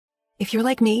If you're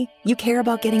like me, you care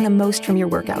about getting the most from your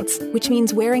workouts, which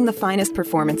means wearing the finest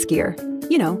performance gear.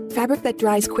 You know, fabric that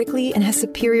dries quickly and has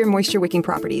superior moisture-wicking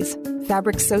properties.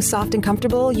 Fabric so soft and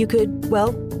comfortable you could,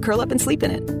 well, curl up and sleep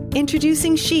in it.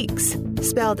 Introducing Sheex,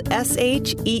 spelled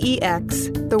S-H-E-E-X,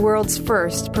 the world's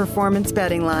first performance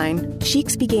bedding line.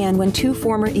 Sheex began when two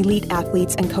former elite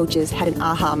athletes and coaches had an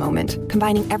aha moment,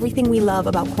 combining everything we love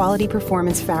about quality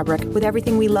performance fabric with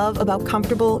everything we love about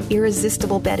comfortable,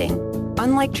 irresistible bedding.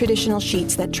 Unlike traditional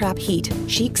sheets that trap heat,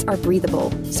 Sheex are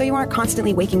breathable, so you aren't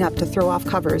constantly waking up to throw off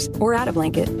covers or add a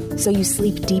blanket, so you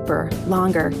sleep deeper,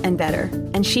 longer, and better.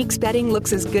 And Sheex bedding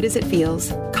looks as good as it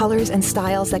feels. Colors and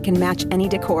styles that can match any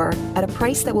decor at a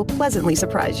price that will pleasantly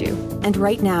surprise you. And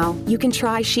right now, you can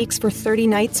try Sheex for 30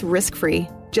 nights risk-free.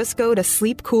 Just go to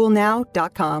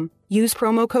sleepcoolnow.com. Use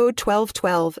promo code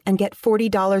 1212 and get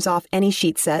 $40 off any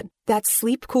sheet set. That's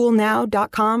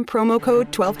sleepcoolnow.com, promo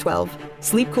code 1212.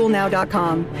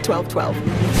 Sleepcoolnow.com, 1212.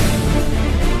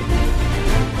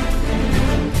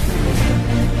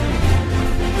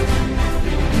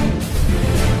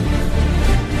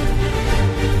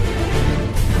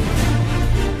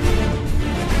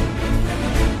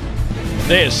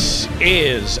 This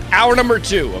is hour number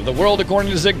 2 of the World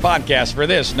According to Zig podcast for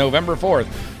this November 4th,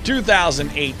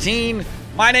 2018.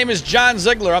 My name is John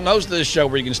Ziegler. I'm the host of this show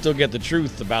where you can still get the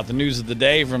truth about the news of the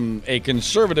day from a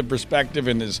conservative perspective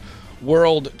in this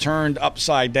world turned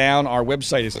upside down. Our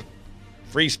website is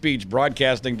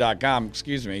freespeechbroadcasting.com.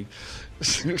 Excuse me.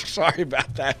 Sorry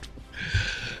about that.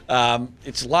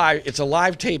 It's live. It's a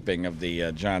live taping of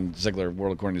the John Ziegler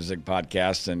World According to Zig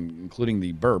podcast, and including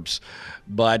the burps.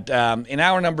 But in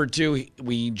hour number 2,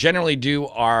 we generally do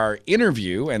our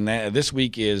interview, and this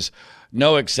week is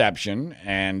no exception.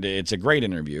 And it's a great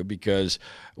interview because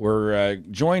we're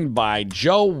joined by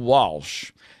Joe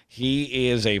Walsh. He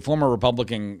is a former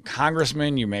Republican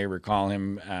congressman. You may recall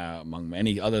him, among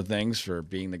many other things, for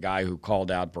being the guy who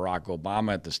called out Barack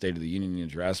Obama at the State of the Union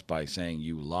address by saying,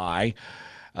 "You lie."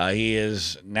 He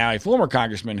is now a former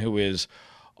congressman who is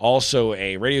also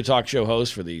a radio talk show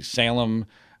host for the Salem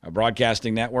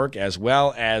Broadcasting Network, as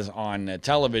well as on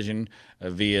television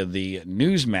via the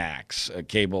Newsmax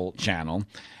cable channel.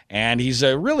 And he's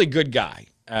a really good guy.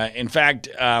 In fact,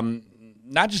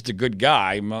 not just a good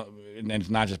guy, and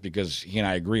it's not just because he and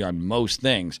I agree on most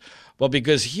things, but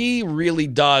because he really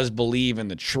does believe in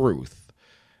the truth.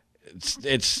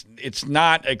 It's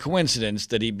not a coincidence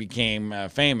that he became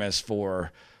famous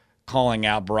for calling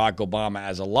out Barack Obama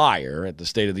as a liar at the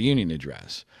State of the Union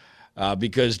address,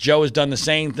 because Joe has done the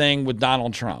same thing with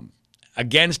Donald Trump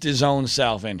against his own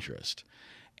self-interest.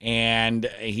 And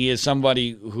he is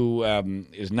somebody who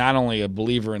is not only a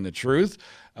believer in the truth,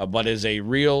 but is a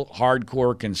real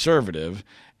hardcore conservative.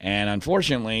 And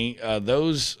unfortunately,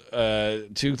 those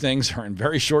two things are in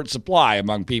very short supply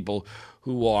among people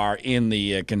who are in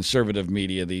the conservative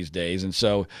media these days. And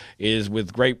so it is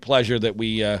with great pleasure that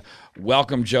we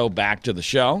welcome Joe back to the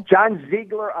show. John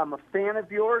Ziegler, I'm a fan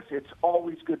of yours. It's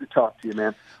always good to talk to you,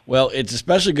 man. Well, it's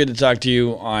especially good to talk to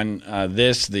you on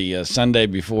the Sunday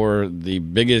before the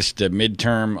biggest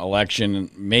midterm election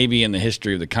maybe in the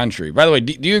history of the country. By the way,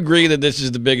 do you agree that this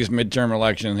is the biggest midterm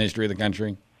election in the history of the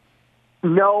country?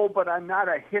 No, but I'm not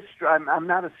I'm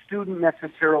not a student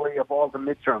necessarily of all the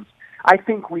midterms. I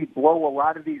think we blow a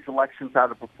lot of these elections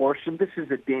out of proportion. This is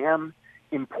a damn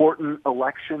important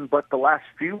election, but the last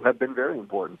few have been very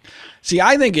important. See,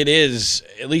 I think it is,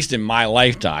 at least in my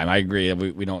lifetime. I agree.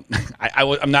 We don't.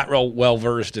 I'm not real well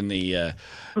versed in the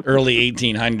early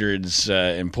 1800s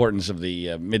importance of the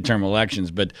midterm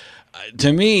elections, but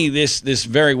to me, this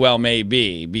very well may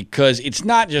be, because it's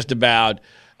not just about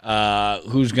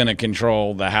who's going to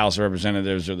control the House of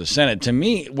Representatives or the Senate. To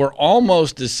me, we're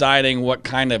almost deciding what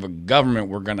kind of a government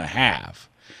we're going to have.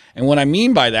 And what I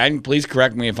mean by that, and please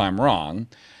correct me if I'm wrong,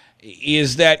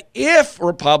 is that if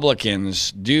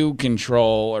Republicans do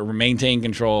control or maintain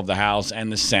control of the House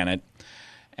and the Senate,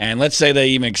 and let's say they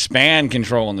even expand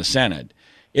control in the Senate,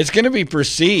 it's going to be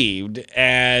perceived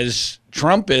as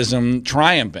Trumpism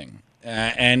triumphing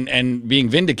and being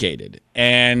vindicated.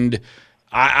 And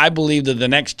I believe that the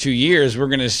next 2 years we're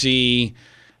going to see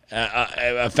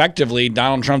effectively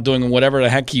Donald Trump doing whatever the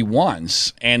heck he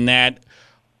wants, and that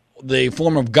the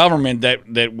form of government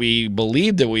that we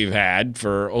believe that we've had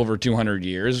for over 200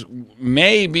 years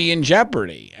may be in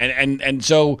jeopardy. And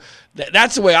so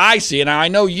that's the way I see it. Now, I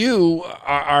know you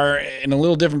are in a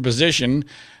little different position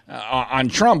on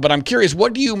Trump, but I'm curious,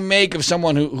 what do you make of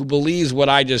someone who believes what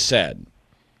I just said?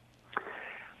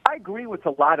 I agree with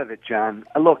a lot of it, John.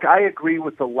 Look, I agree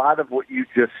with a lot of what you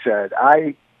just said.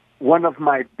 One of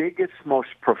my biggest, most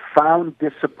profound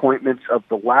disappointments of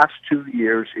the last 2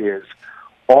 years is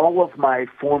all of my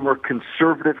former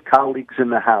conservative colleagues in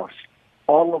the House,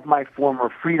 all of my former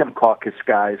Freedom Caucus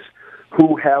guys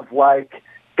who have,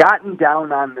 gotten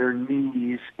down on their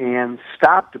knees and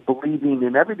stopped believing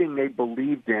in everything they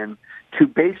believed in to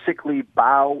basically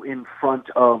bow in front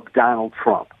of Donald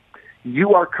Trump.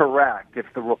 You are correct. If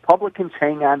the Republicans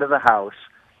hang on to the House,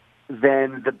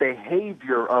 then the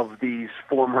behavior of these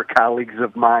former colleagues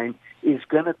of mine is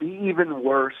going to be even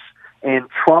worse. And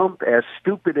Trump, as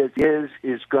stupid as he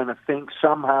is going to think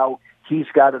somehow he's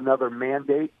got another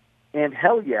mandate. And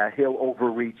hell yeah, he'll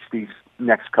overreach these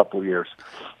next couple of years.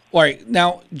 All right.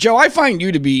 Now, Joe, I find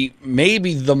you to be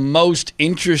maybe the most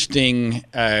interesting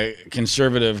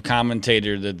conservative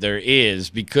commentator that there is,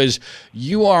 because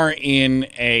you are in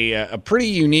a pretty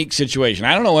unique situation.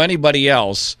 I don't know anybody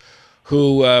else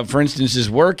who, for instance, is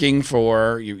working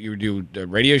for, you do a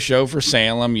radio show for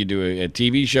Salem, you do a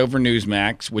TV show for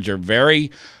Newsmax, which are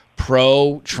very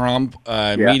pro-Trump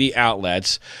media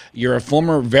outlets. You're a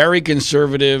former very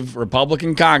conservative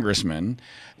Republican congressman.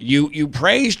 You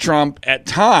praise Trump at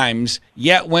times,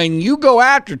 yet when you go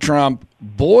after Trump,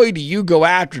 boy, do you go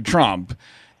after Trump.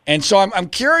 And so I'm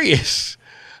curious.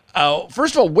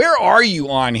 First of all, where are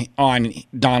you on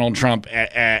Donald Trump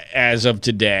as of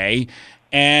today,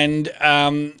 and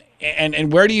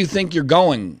where do you think you're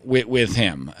going with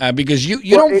him? Because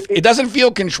it doesn't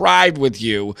feel contrived with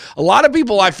you. A lot of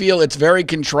people, I feel it's very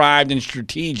contrived and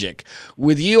strategic.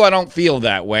 With you, I don't feel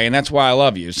that way, and that's why I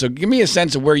love you. So give me a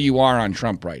sense of where you are on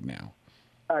Trump right now.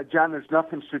 John, there's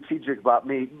nothing strategic about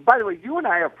me. By the way, you and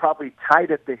I are probably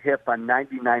tied at the hip on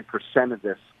 99% of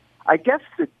this. I guess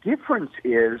the difference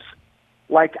is,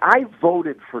 I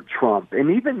voted for Trump,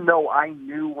 and even though I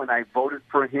knew when I voted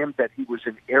for him that he was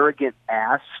an arrogant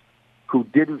ass who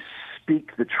didn't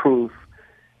speak the truth,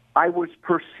 I was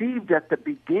perceived at the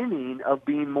beginning of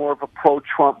being more of a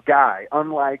pro-Trump guy,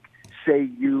 unlike, say,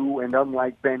 you and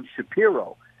unlike Ben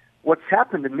Shapiro. What's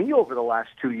happened to me over the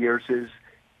last 2 years is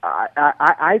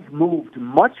I've moved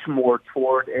much more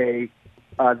toward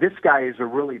this guy is a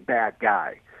really bad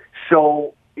guy.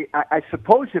 So I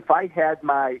suppose if I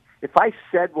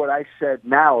said what I said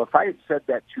now, if I had said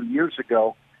that 2 years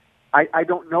ago, I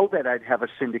don't know that I'd have a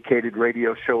syndicated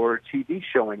radio show or a TV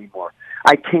show anymore.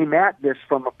 I came at this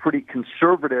from a pretty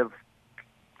conservative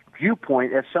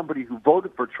viewpoint as somebody who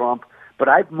voted for Trump, but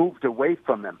I've moved away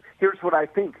from him. Here's what I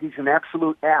think. He's an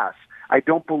absolute ass. I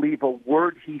don't believe a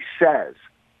word he says,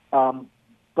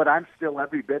 but I'm still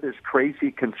every bit as crazy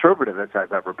conservative as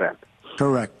I've ever been.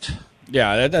 Correct.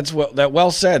 Yeah, that's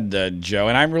well said, Joe,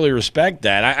 and I really respect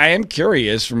that. I am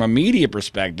curious from a media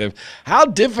perspective, how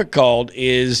difficult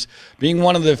is being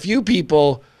one of the few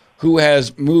people who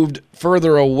has moved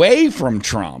further away from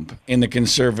Trump in the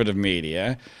conservative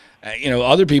media?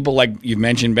 Other people, like you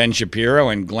mentioned, Ben Shapiro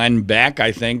and Glenn Beck,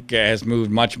 I think, has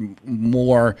moved much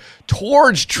more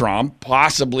towards Trump,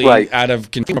 possibly out of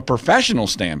from a professional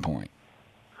standpoint.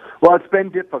 Well, it's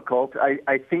been difficult.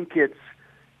 I think it's,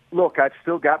 look, I've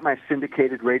still got my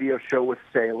syndicated radio show with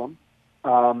Salem.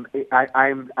 I'm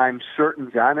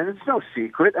certain, John, and it's no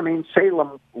secret. I mean,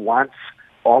 Salem wants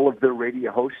all of their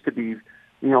radio hosts to be,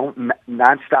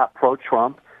 nonstop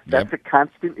pro-Trump. That's a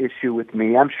constant issue with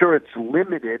me. I'm sure it's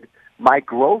limited my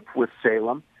growth with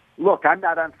Salem. Look, I'm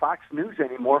not on Fox News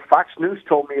anymore. Fox News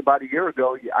told me about a year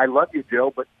ago, I love you,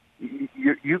 Joe, but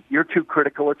you're too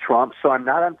critical of Trump, so I'm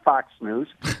not on Fox News.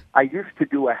 I used to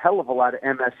do a hell of a lot of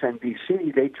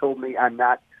MSNBC. They told me I'm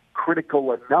not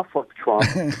critical enough of Trump.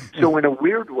 So in a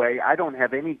weird way, I don't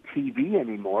have any TV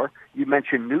anymore. You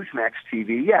mentioned Newsmax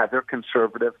TV. Yeah, they're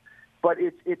conservative. But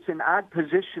it's an odd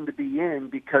position to be in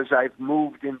because I've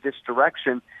moved in this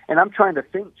direction. And I'm trying to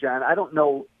think, John, I don't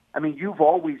know. I mean, you've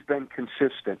always been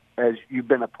consistent as you've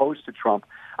been opposed to Trump.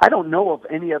 I don't know of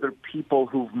any other people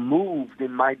who've moved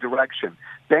in my direction.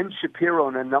 Ben Shapiro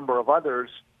and a number of others,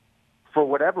 for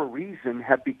whatever reason,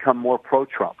 have become more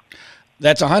pro-Trump.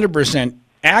 That's 100%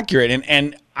 accurate.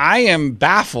 And I am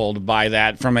baffled by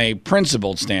that from a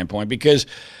principled standpoint, because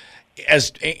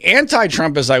as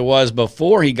anti-Trump as I was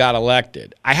before he got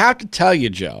elected, I have to tell you,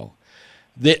 Joe,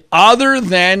 that other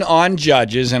than on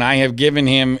judges, and I have given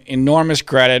him enormous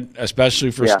credit,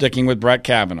 especially for sticking with Brett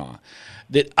Kavanaugh,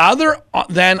 that other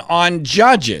than on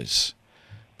judges,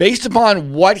 based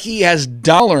upon what he has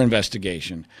done in our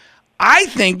investigation, I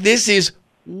think this is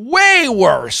way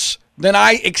worse than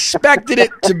I expected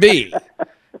it to be.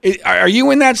 Are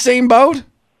you in that same boat?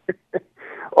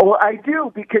 Oh, I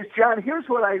do, because, John, here's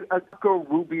what Marco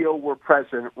Rubio were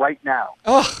president right now.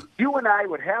 Ugh. You and I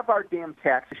would have our damn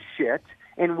taxes shit,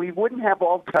 and we wouldn't have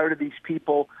all tired of these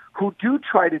people who do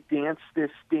try to dance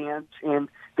this dance, and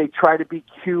they try to be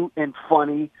cute and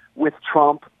funny with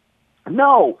Trump.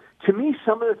 No, to me,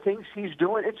 some of the things he's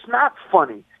doing, it's not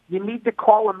funny. You need to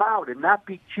call him out and not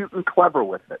be cute and clever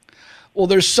with it. Well,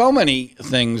 there's so many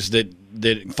things that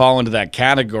fall into that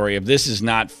category of this is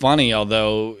not funny,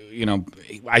 although,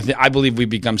 I believe we've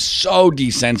become so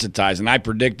desensitized, and I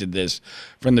predicted this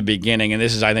from the beginning, and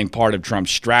this is, I think, part of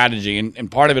Trump's strategy,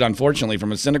 and part of it, unfortunately,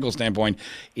 from a cynical standpoint,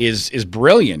 is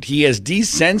brilliant. He has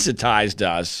desensitized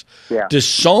us to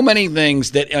so many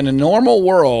things that in a normal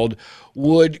world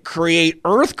would create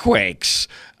earthquakes.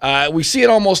 We see it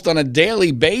almost on a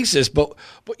daily basis, but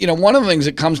one of the things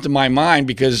that comes to my mind,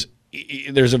 because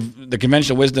the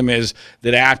conventional wisdom is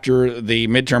that after the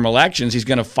midterm elections, he's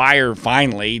going to fire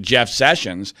finally Jeff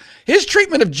Sessions. His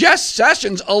treatment of Jeff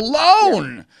Sessions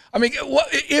alone.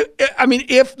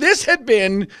 If this had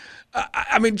been,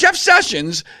 Jeff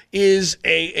Sessions is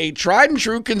a tried and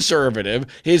true conservative.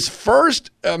 His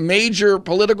first major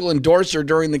political endorser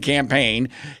during the campaign.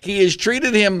 He has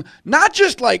treated him not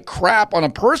just like crap on a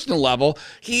personal level.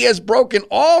 He has broken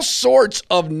all sorts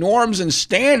of norms and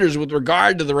standards with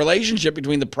regard to the relationship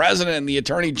between the president and the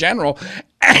attorney general.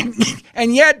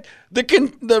 And yet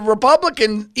the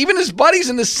Republican, even his buddies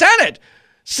in the Senate,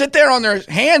 sit there on their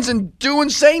hands and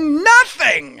say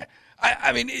nothing.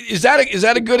 Is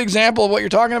that a good example of what you're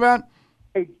talking about?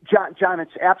 Hey, John,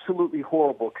 it's absolutely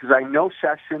horrible because I know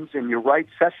Sessions, and you're right,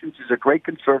 Sessions is a great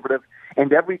conservative,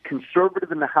 and every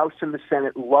conservative in the House and the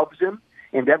Senate loves him,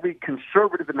 and every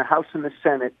conservative in the House and the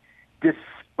Senate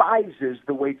despises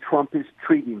the way Trump is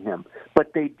treating him.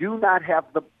 But they do not have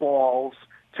the balls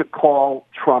to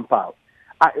Trump out.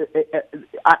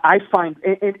 I find,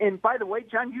 and by the way,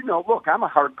 John, look, I'm a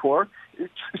hardcore.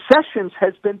 Sessions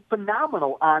has been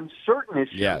phenomenal on certain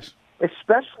issues, yes,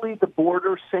 especially the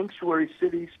border, sanctuary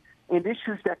cities, and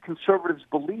issues that conservatives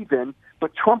believe in.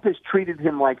 But Trump has treated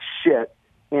him like shit,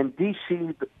 and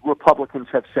D.C. Republicans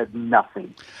have said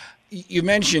nothing. You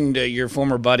mentioned your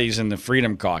former buddies in the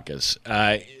Freedom Caucus.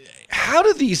 How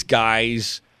do these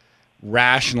guys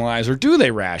rationalize, or do they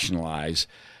rationalize,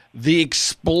 the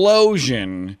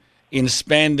explosion in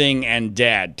spending and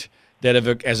debt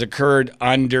that has occurred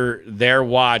under their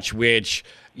watch, which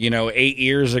 8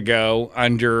 years ago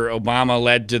under Obama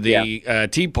led to the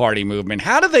Tea Party movement?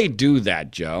 How do they do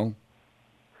that, Joe?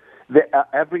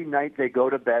 Every night they go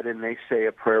to bed and they say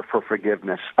a prayer for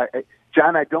forgiveness.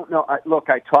 John, I don't know. Look,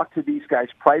 I talk to these guys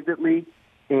privately,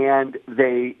 and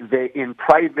they in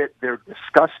private they're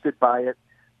disgusted by it,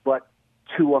 but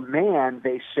to a man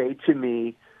they say to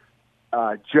me,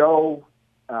 Joe,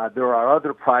 there are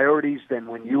other priorities than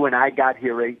when you and I got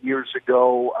here 8 years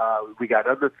ago. We got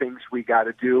other things we got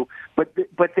to do. But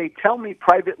they tell me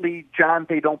privately, John,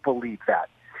 they don't believe that.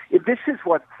 This is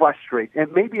what frustrates,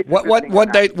 and maybe it's what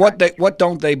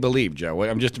don't they believe, Joe?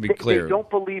 I'm just to be clear. They don't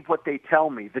believe what they tell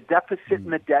me. The deficit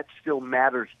and the debt still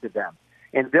matters to them,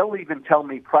 and they'll even tell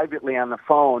me privately on the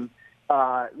phone,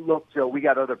 "Look, Joe, we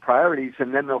got other priorities,"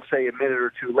 and then they'll say a minute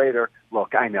or two later,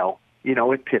 "Look, I know.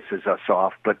 It pisses us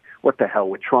off, but what the hell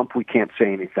with Trump? We can't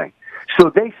say anything." So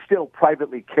they still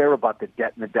privately care about the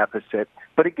debt and the deficit.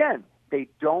 But again, they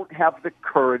don't have the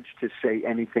courage to say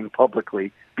anything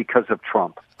publicly because of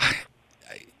Trump.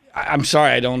 I'm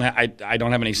sorry, I don't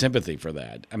have any sympathy for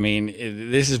that.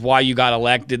 This is why you got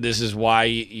elected. This is why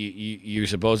you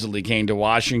supposedly came to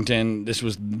Washington. This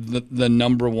was the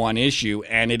number one issue,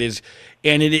 and it is,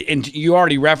 and you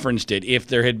already referenced it. If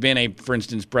there had been for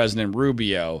instance, President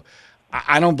Rubio,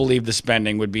 I don't believe the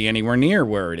spending would be anywhere near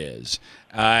where it is.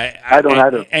 I don't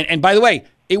either. And by the way,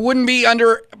 it wouldn't be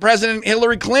under President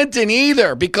Hillary Clinton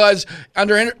either, because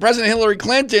under President Hillary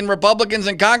Clinton, Republicans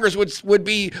in Congress would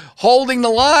be holding the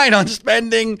line on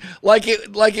spending like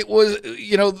it was,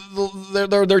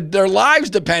 their lives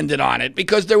depended on it,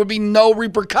 because there would be no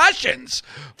repercussions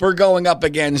for going up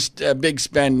against big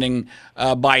spending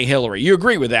by Hillary. You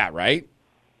agree with that, right?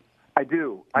 I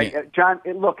do. Yeah. John,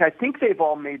 look, I think they've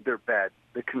all made their bed,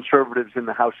 the conservatives in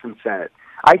the House and Senate.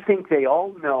 I think they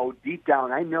all know, deep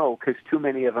down, I know because too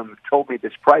many of them have told me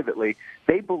this privately,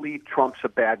 they believe Trump's a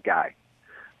bad guy.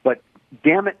 But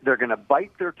damn it, they're going to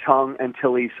bite their tongue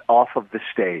until he's off of the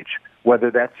stage,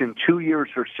 whether that's in 2 years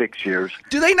or 6 years.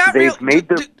 Do they not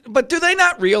but do they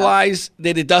not realize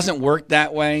that it doesn't work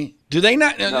that way? Do they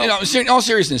not, No. in all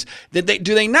seriousness, do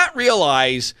they not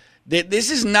realize that this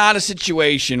is not a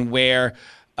situation where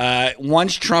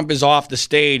once Trump is off the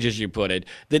stage, as you put it,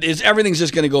 everything's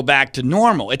just going to go back to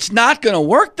normal? It's not going to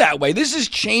work that way. This is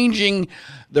changing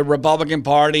the Republican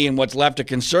Party and what's left of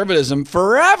conservatism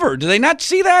forever. Do they not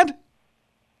see that?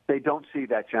 They don't see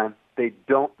that, John. They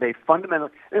don't. They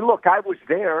fundamentally. And look, I was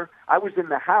there. I was in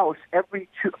the House.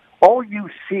 All you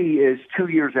see is 2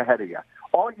 years ahead of you.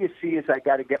 all you see is I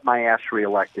got to get my ass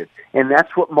reelected. And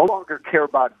that's what no longer care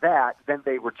about that, then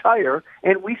they retire.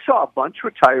 And we saw a bunch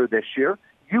retire this year.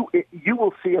 You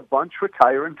will see a bunch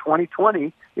retire in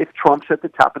 2020 if Trump's at the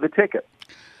top of the ticket.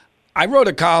 I wrote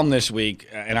a column this week,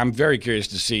 and I'm very curious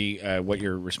to see what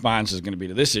your response is going to be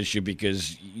to this issue,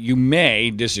 because you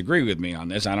may disagree with me on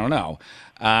this. I don't know.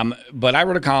 But I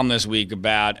wrote a column this week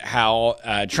about how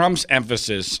Trump's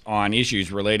emphasis on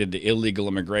issues related to illegal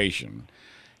immigration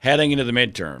heading into the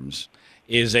midterms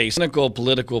is a cynical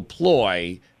political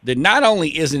ploy that not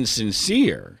only isn't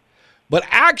sincere, but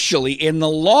actually, in the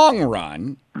long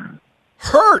run,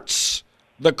 hurts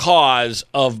the cause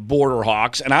of border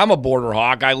hawks. And I'm a border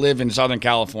hawk. I live in Southern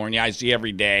California. I see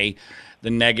every day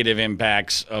the negative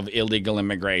impacts of illegal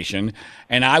immigration.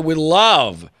 And I would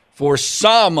love for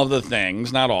some of the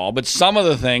things, not all, but some of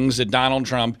the things that Donald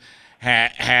Trump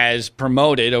has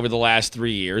promoted over the last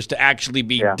 3 years to actually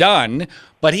be done.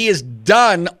 But he has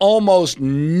done almost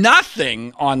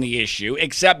nothing on the issue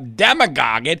except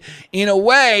demagogue it in a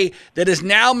way that has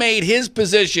now made his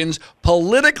positions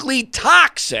politically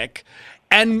toxic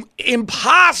and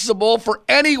impossible for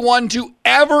anyone to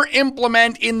ever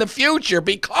implement in the future,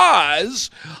 because,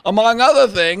 among other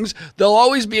things, they'll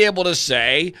always be able to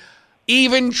say,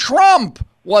 even Trump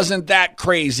wasn't that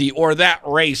crazy or that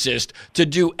racist to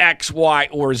do X, Y,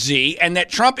 or Z, and that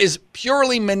Trump is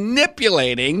purely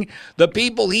manipulating the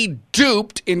people he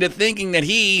duped into thinking that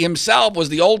he himself was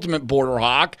the ultimate border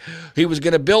hawk. He was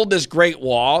going to build this great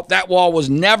wall. That wall was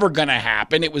never going to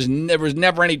happen. There was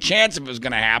never any chance it was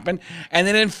going to happen. And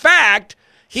then, in fact,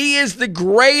 he is the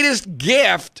greatest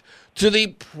gift to the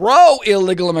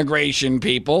pro-illegal immigration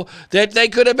people that they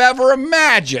could have ever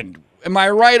imagined. Am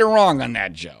I right or wrong on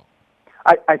that, Joe?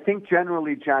 I think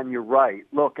generally, John, you're right.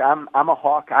 Look, I'm a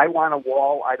hawk. I want a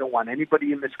wall. I don't want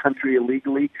anybody in this country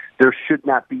illegally. There should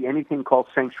not be anything called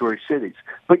sanctuary cities.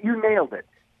 But you nailed it.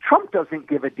 Trump doesn't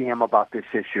give a damn about this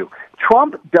issue.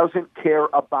 Trump doesn't care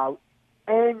about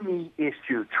any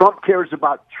issue. Trump cares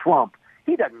about Trump.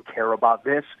 He doesn't care about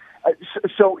this.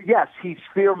 So, yes, he's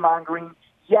fear-mongering.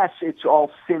 Yes, it's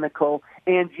all cynical.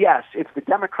 And, yes, if the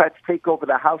Democrats take over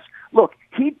the House, look,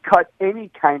 he'd cut any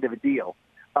kind of a deal.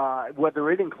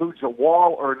 Whether it includes a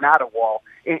wall or not a wall.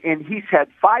 And he's had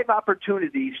 5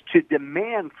 opportunities to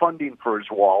demand funding for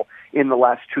his wall in the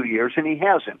last 2 years, and he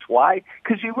hasn't. Why?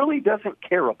 Because he really doesn't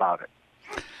care about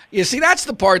it. Yeah, see, that's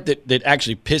the part that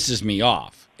actually pisses me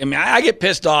off. I mean, I get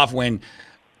pissed off when,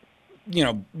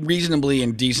 reasonably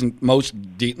and decent,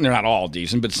 they're not all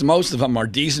decent, but most of them are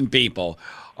decent people,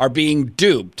 are being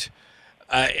duped.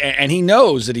 And he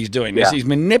knows that he's doing this. Yeah. He's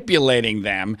manipulating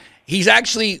them. He's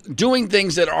actually doing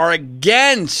things that are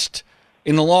against,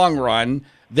 in the long run,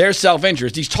 their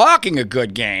self-interest. He's talking a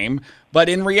good game, but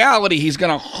in reality, he's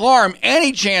going to harm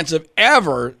any chance of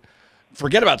ever,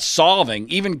 forget about solving,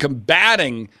 even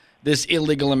combating this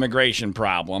illegal immigration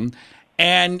problem.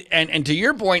 And to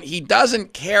your point, he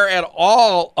doesn't care at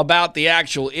all about the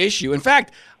actual issue. In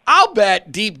fact, I'll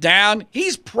bet deep down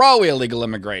he's pro-illegal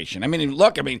immigration. I mean,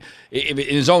 look, in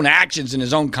his own actions in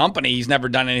his own company, he's never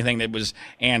done anything that was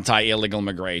anti-illegal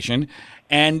immigration.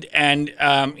 And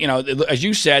as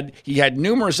you said, he had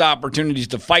numerous opportunities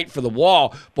to fight for the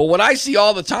wall. But what I see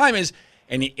all the time is,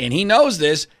 and he knows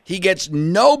this, he gets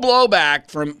no blowback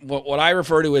from what I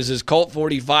refer to as his Colt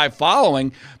 45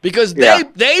 following, because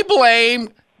they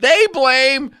blame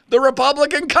the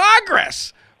Republican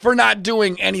Congress for not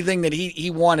doing anything that he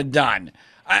wanted done.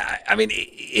 I mean,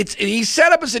 he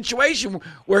set up a situation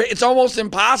where it's almost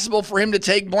impossible for him to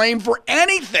take blame for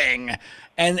anything,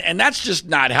 and that's just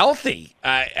not healthy.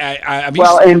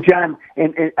 And John,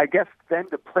 and I guess then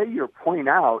to play your point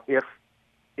out,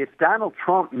 if Donald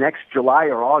Trump next July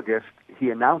or August, he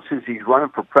announces he's running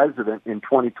for president in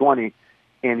 2020,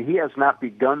 and he has not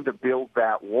begun to build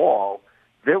that wall,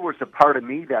 there was a part of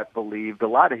me that believed a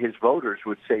lot of his voters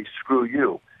would say, screw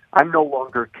you. I'm no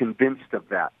longer convinced of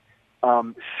that.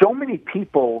 So many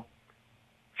people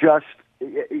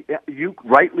you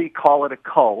rightly call it a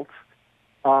cult.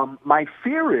 My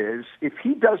fear is if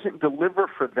he doesn't deliver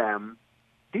for them,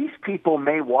 these people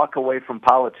may walk away from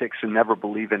politics and never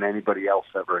believe in anybody else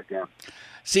ever again.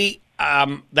 See,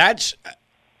 I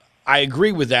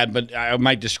agree with that, but I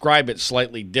might describe it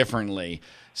slightly differently.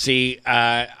 See,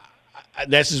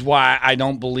 this is why I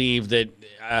don't believe that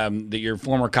your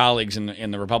former colleagues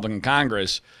in the Republican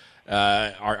Congress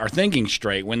are thinking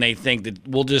straight when they think that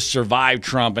we'll just survive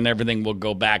Trump and everything will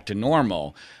go back to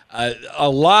normal. A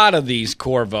lot of these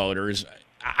core voters,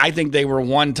 I think they were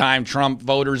one-time Trump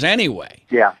voters anyway.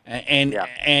 Yeah.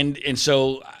 And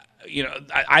so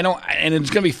I don't, and it's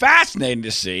going to be fascinating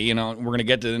to see, we're going to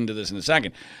get into this in a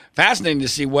second, fascinating to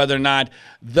see whether or not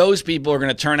those people are going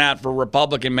to turn out for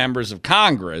Republican members of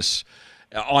Congress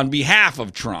on behalf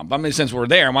of Trump. I mean, since we're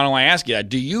there, why don't I ask you that?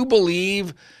 Do you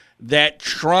believe that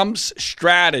Trump's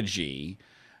strategy,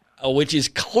 which is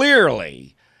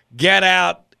clearly get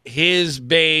out his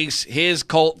base, his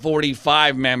Colt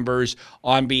 45 members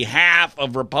on behalf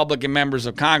of Republican members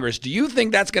of Congress, do you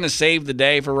think that's going to save the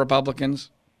day for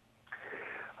Republicans?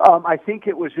 I think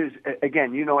it was his,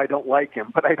 again, I don't like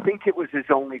him, but I think it was his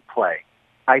only play.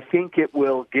 I think it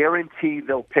will guarantee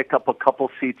they'll pick up a couple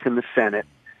seats in the Senate.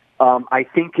 I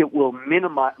think it will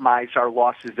minimize our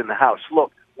losses in the House.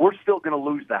 Look, we're still going to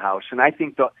lose the House, and I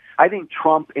think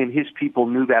Trump and his people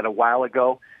knew that a while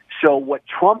ago. So what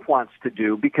Trump wants to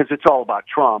do, because it's all about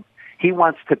Trump, he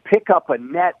wants to pick up a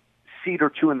net seat or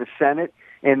two in the Senate,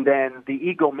 and then the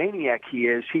egomaniac he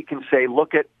is, he can say,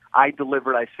 look at, I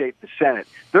delivered, I saved the Senate.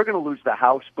 They're going to lose the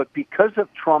House, but because of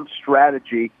Trump's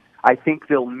strategy, I think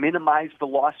they'll minimize the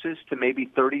losses to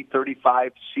maybe 30,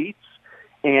 35 seats,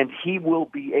 and he will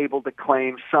be able to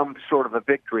claim some sort of a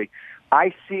victory.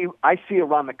 I see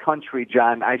around the country,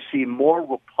 John, I see more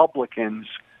Republicans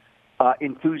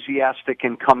enthusiastic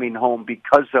in coming home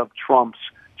because of Trump's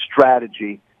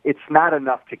strategy. It's not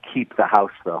enough to keep the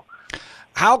House, though.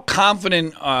 How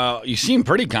confident, you seem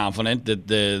pretty confident that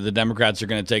the Democrats are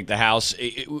going to take the House.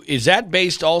 Is that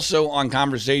based also on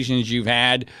conversations you've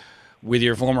had with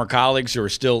your former colleagues who are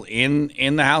still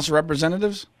in the House of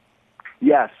Representatives?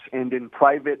 Yes, and in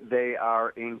private they are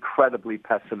incredibly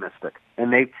pessimistic.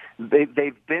 And they've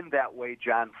been that way,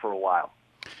 John, for a while.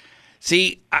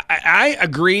 See, I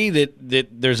agree that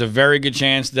there's a very good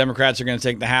chance the Democrats are going to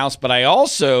take the House, but I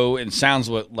also, it sounds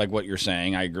like what you're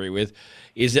saying, I agree with,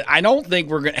 is that I don't think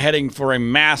we're heading for a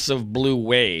massive blue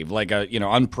wave, like a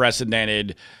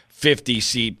unprecedented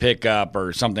 50-seat pickup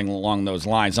or something along those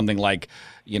lines, something like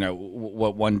the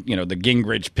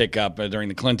Gingrich pickup during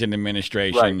the Clinton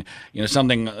administration, right.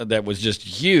 Something that was just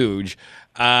huge.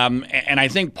 And I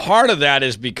think part of that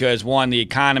is because, one, the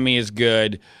economy is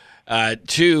good.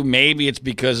 Two, maybe it's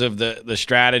because of the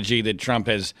strategy that Trump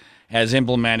has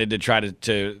implemented to try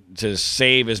to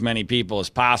save as many people as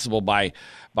possible by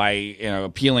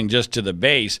appealing just to the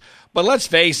base. But let's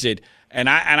face it, and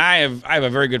I have a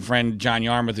very good friend, John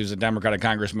Yarmuth, who's a Democratic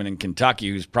congressman in Kentucky,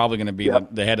 who's probably going to be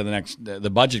the head of the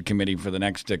budget committee for the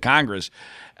next Congress.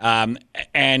 And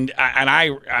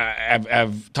I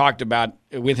have talked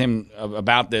with him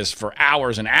about this for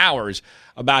hours and hours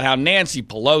about how Nancy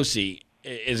Pelosi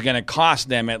is going to cost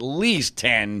them at least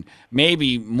 10,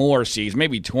 maybe more seats,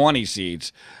 maybe 20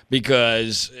 seats,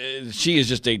 because she is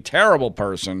just a terrible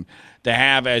person to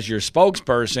have as your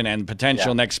spokesperson and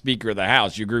potential next Speaker of the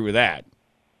House. You agree with that?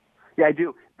 Yeah, I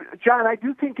do, John. I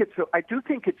do think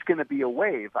it's going to be a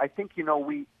wave. I think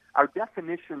our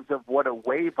definitions of what a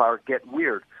wave are get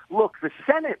weird. Look, the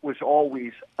Senate was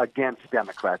always against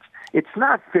Democrats. It's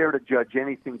not fair to judge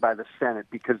anything by the Senate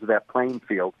because of that playing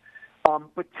field.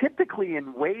 But typically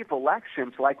in wave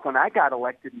elections, like when I got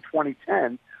elected in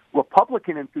 2010,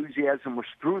 Republican enthusiasm was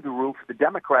through the roof. The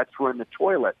Democrats were in the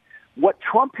toilet. What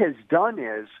Trump has done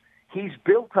is he's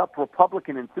built up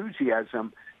Republican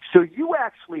enthusiasm, so you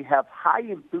actually have high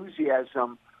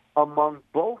enthusiasm among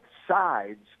both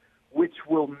sides, which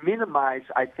will minimize,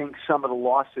 I think, some of the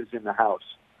losses in the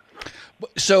House.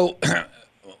 So,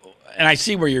 and I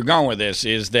see where you're going with this,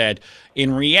 is that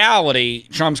in reality,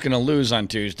 Trump's going to lose on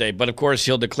Tuesday, but of course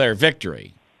he'll declare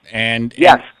victory. And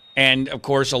of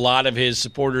course, a lot of his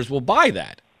supporters will buy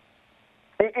that.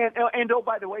 And oh,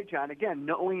 by the way, John, again,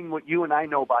 knowing what you and I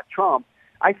know about Trump,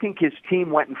 I think his team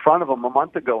went in front of him a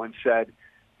month ago and said,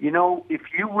 if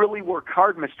you really work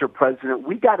hard, Mr. President,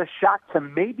 we got a shot to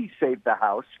maybe save the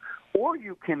House, or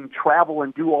you can travel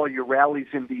and do all your rallies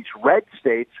in these red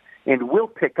states, and we'll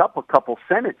pick up a couple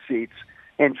Senate seats.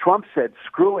 And Trump said,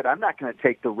 screw it, I'm not going to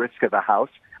take the risk of the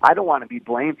House. I don't want to be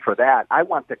blamed for that. I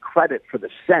want the credit for the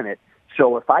Senate.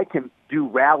 So if I can do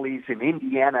rallies in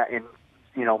Indiana and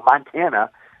Montana,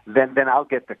 then I'll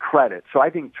get the credit. So I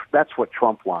think that's what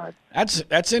Trump wanted.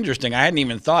 That's interesting. I hadn't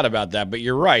even thought about that, but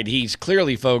you're right. He's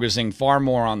clearly focusing far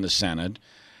more on the Senate,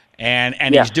 and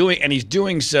he's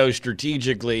doing so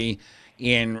strategically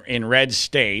in red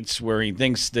states where he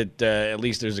thinks that at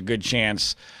least there's a good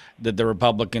chance that the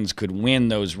Republicans could win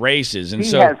those races. And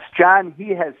he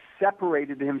has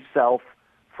separated himself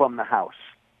from the House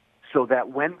so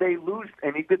that when they lose,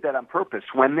 and he did that on purpose,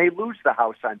 when they lose the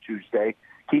House on Tuesday,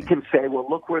 he can say, well,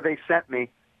 look where they sent me.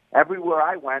 Everywhere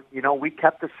I went, we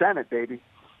kept the Senate, baby.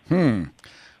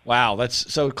 Wow,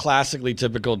 that's so classically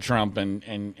typical Trump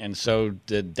and so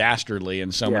dastardly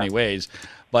in so many ways,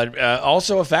 but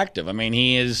also effective. I mean,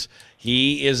 he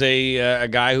is a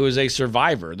guy who is a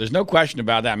survivor. There's no question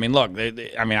about that. I mean, look,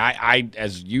 I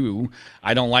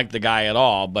don't like the guy at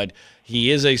all, but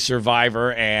he is a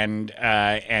survivor, and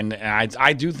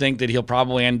I do think that he'll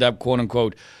probably end up, quote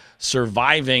unquote,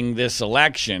 surviving this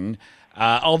election.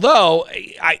 Although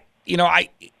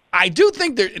I do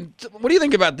think there. What do you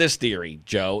think about this theory,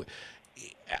 Joe?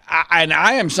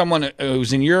 I am someone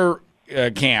who's in your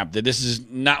camp that this is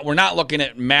not. We're not looking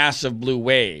at massive blue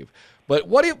wave, but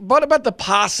what about the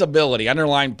possibility,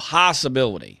 underlying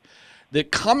possibility,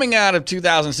 that coming out of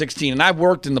 2016, and I've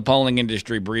worked in the polling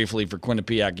industry briefly for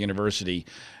Quinnipiac University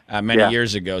many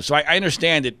years ago, so I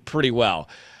understand it pretty well.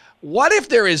 What if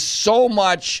there is so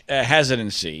much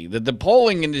hesitancy that the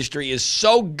polling industry is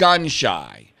so gun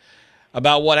shy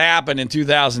about what happened in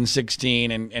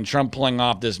 2016 and Trump pulling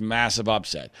off this massive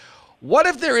upset? What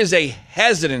if there is a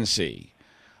hesitancy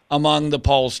among the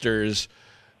pollsters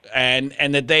and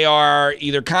that they are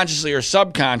either consciously or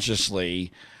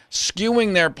subconsciously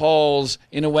skewing their polls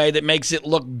in a way that makes it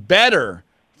look better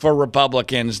for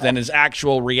Republicans than is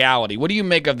actual reality? What do you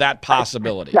make of that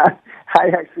possibility?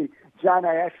 John,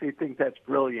 I actually think that's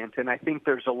brilliant, and I think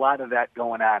there's a lot of that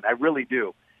going on. I really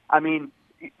do. I mean,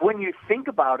 when you think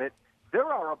about it, there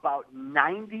are about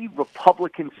 90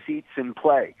 Republican seats in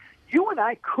play. You and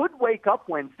I could wake up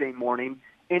Wednesday morning,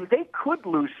 and they could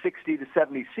lose 60 to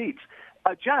 70 seats.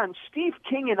 John, Steve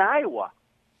King in Iowa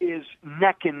is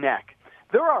neck and neck.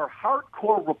 There are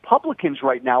hardcore Republicans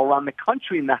right now around the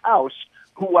country in the House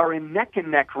who are in neck and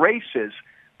neck races.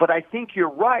 But I think you're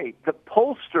right. The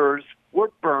pollsters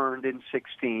were burned in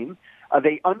 16.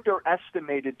 They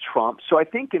underestimated Trump. So I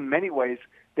think in many ways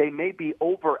they may be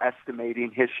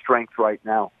overestimating his strength right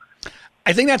now.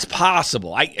 I think that's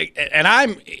possible.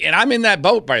 I'm in that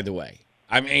boat, by the way.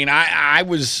 I mean, I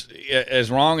was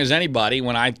as wrong as anybody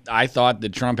when I thought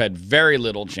that Trump had very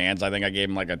little chance. I think I gave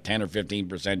him like a 10 or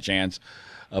 15% chance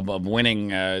of winning,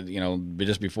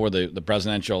 just before the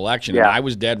presidential election. Yeah. And I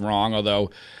was dead wrong,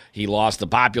 although he lost the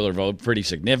popular vote pretty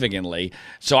significantly.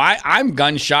 So I'm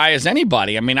gun shy as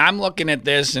anybody. I mean, I'm looking at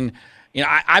this, and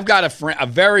I've got a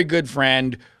very good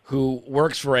friend who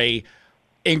works for a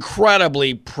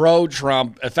incredibly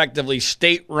pro-Trump, effectively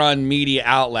state-run media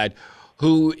outlet,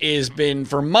 who has been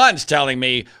for months telling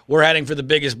me we're heading for the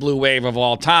biggest blue wave of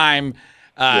all time,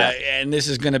 and this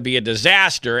is going to be a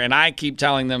disaster. And I keep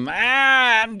telling them,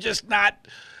 I'm just not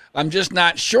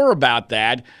sure about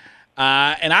that.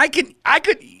 And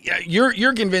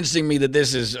you're convincing me that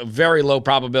this is a very low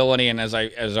probability. And as I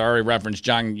already referenced,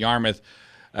 John Yarmouth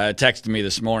texted me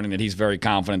this morning that he's very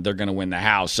confident they're going to win the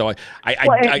House. So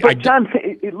John,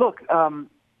 look.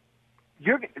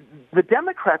 The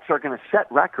Democrats are going to set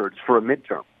records for a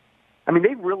midterm. I mean,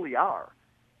 they really are.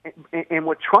 And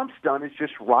what Trump's done is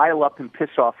just rile up and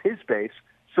piss off his base.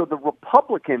 So the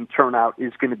Republican turnout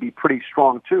is going to be pretty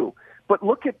strong, too. But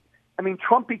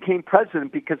Trump became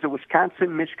president because of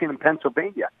Wisconsin, Michigan, and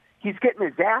Pennsylvania. He's getting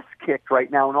his ass kicked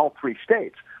right now in all three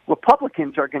states.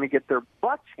 Republicans are going to get their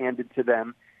butts handed to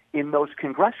them in those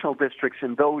congressional districts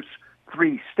in those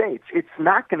three states. It's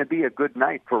not going to be a good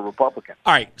night for Republicans.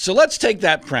 All right, so let's take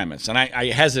that premise, and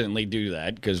I hesitantly do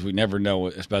that because we never know,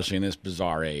 especially in this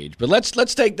bizarre age. But let's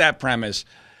take that premise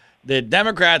that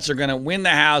Democrats are going to win the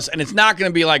House, and it's not going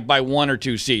to be like by 1 or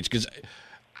 2 seats, because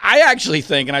I actually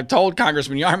think, and I've told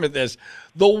Congressman Yarmouth this,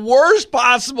 the worst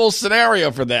possible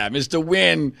scenario for them is to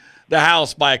win the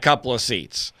House by a couple of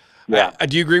seats. Yeah.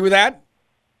 Do you agree with that?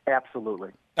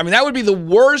 Absolutely. I mean, that would be the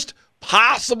worst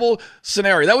possible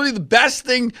scenario. That would be the best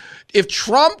thing if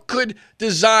Trump could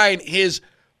design his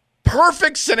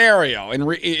perfect scenario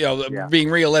and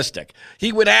being realistic.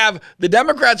 He would have the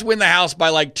Democrats win the House by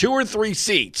like 2 or 3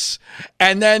 seats,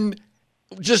 and then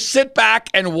just sit back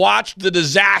and watch the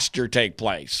disaster take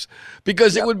place,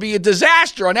 because it would be a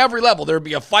disaster on every level. There would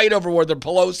be a fight over whether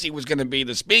Pelosi was going to be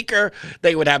the speaker.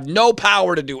 They would have no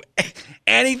power to do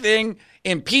anything.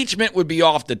 Impeachment would be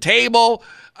off the table.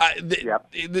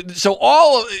 So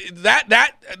all of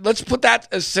that, let's put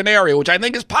that scenario, which I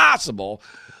think is possible.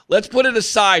 Let's put it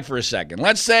aside for a second.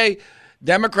 Let's say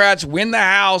Democrats win the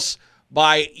House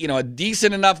by a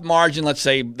decent enough margin. Let's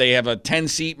say they have a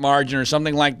 10-seat margin or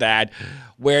something like that,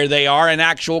 where they are in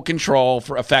actual control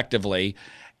for effectively.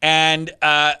 And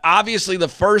obviously, the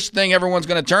first thing everyone's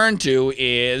going to turn to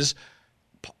is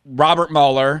Robert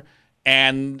Mueller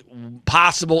and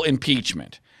possible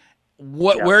impeachment.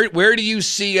 Where do you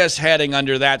see us heading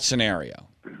under that scenario?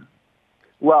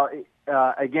 Well,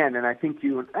 again, and I think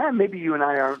maybe you and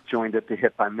I aren't joined at the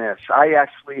hip on this. I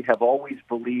actually have always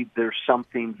believed there's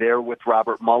something there with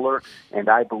Robert Mueller, and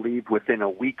I believe within a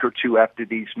week or two after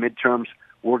these midterms,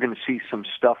 we're going to see some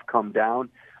stuff come down.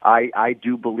 I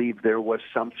do believe there was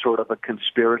some sort of a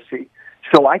conspiracy.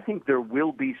 So I think there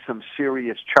will be some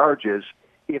serious charges.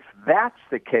 If that's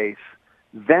the case,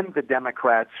 then the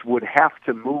Democrats would have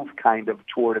to move kind of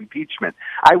toward impeachment.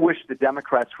 I wish the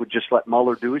Democrats would just let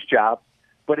Mueller do his job.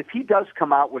 But if he does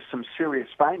come out with some serious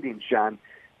findings, John,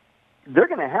 they're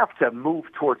going to have to move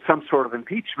toward some sort of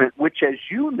impeachment, which, as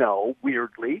you know,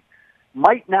 weirdly,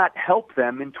 might not help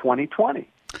them in 2020.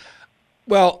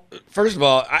 Well, first of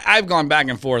all, I've gone back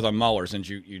and forth on Mueller since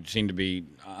you seem to be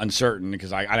uncertain,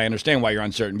 because I understand why you're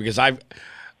uncertain, because I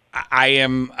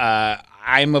am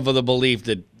of the belief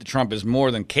that Trump is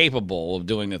more than capable of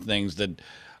doing the things that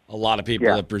a lot of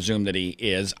people have presumed that he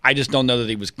is. I just don't know that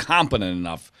he was competent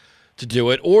enough to do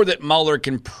it, or that Mueller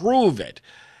can prove it,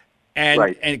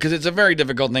 and because it's a very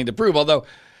difficult thing to prove. Although,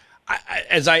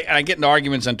 I get into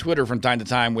arguments on Twitter from time to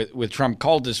time with Trump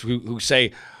cultists who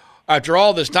say, after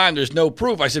all this time, there's no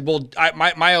proof. I said, well,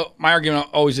 my argument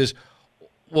always is,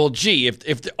 well, gee,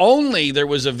 if only there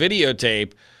was a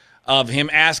videotape of him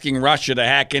asking Russia to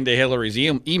hack into Hillary's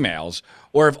emails,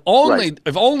 or if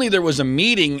only there was a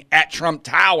meeting at Trump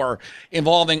Tower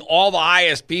involving all the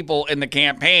highest people in the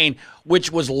campaign,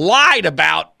 which was lied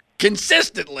about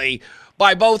consistently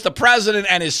by both the president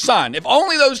and his son. If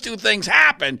only those two things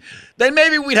happened, then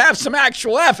maybe we'd have some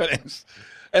actual evidence.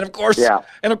 And of course,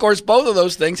 both of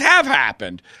those things have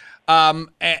happened.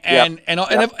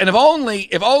 If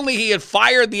only he had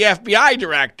fired the FBI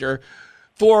director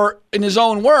for, in his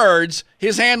own words,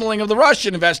 his handling of the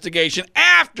Russian investigation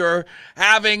after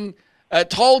having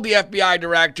told the FBI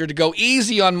director to go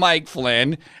easy on Mike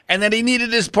Flynn and that he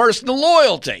needed his personal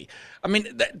loyalty. I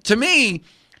mean, to me...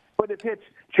 But if it's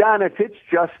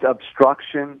just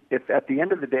obstruction, if at the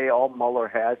end of the day all Mueller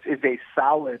has is a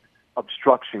solid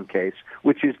obstruction case,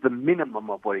 which is the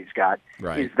minimum of what he's got,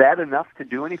 is that enough to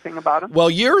do anything about him? Well,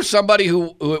 you're somebody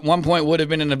who at one point would have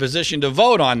been in a position to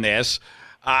vote on this.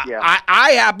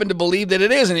 I happen to believe that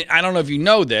it is, and I don't know if you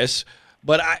know this,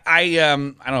 but I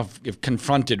don't know if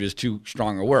confronted is too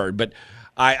strong a word, but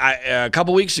a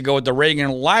couple weeks ago at the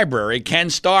Reagan Library, Ken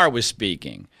Starr was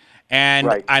speaking, and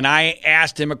I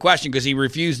asked him a question because he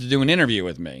refused to do an interview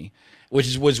with me,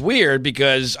 which was weird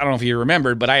because, I don't know if you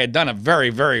remembered, but I had done a very,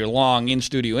 very long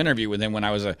in-studio interview with him when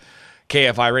I was a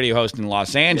KFI radio host in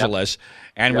Los Angeles,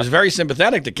 and was very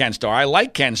sympathetic to Ken Starr. I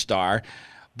like Ken Starr,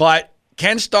 but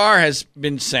Ken Starr has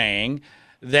been saying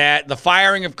that the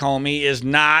firing of Comey is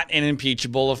not an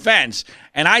impeachable offense.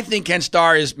 And I think Ken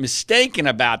Starr is mistaken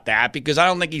about that because I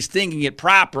don't think he's thinking it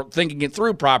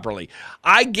through properly.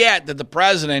 I get that the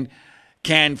president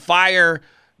can fire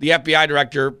the FBI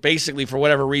director basically for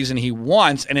whatever reason he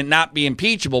wants and it not be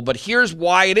impeachable. But here's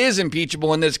why it is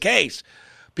impeachable in this case.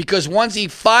 Because once he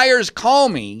fires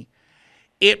Comey,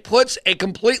 it puts a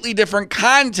completely different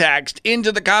context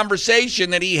into the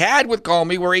conversation that he had with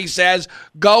Comey where he says,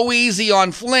 go easy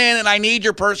on Flynn and I need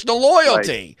your personal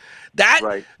loyalty.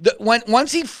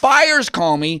 Once he fires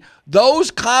Comey, those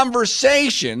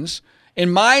conversations, in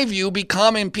my view,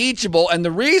 become impeachable. And the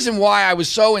reason why I was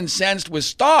so incensed with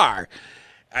Starr,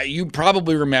 you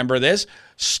probably remember this,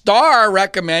 Starr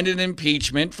recommended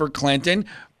impeachment for Clinton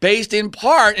based in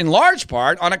large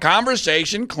part, on a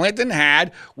conversation Clinton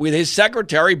had with his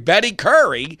secretary, Betty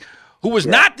Curry, who was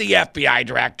not the FBI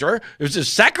director, it was his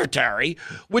secretary,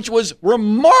 which was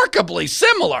remarkably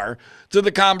similar to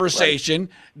the conversation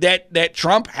that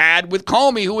Trump had with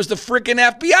Comey, who was the freaking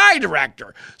FBI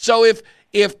director. So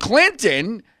if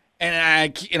Clinton...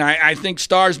 And I think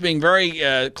Starr's being very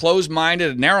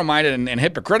closed-minded and narrow-minded and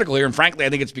hypocritical here. And frankly,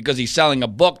 I think it's because he's selling a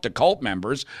book to cult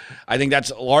members. I think that's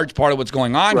a large part of what's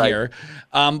going on here.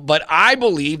 But I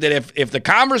believe that if the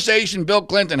conversation Bill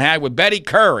Clinton had with Betty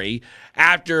Curry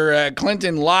after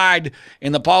Clinton lied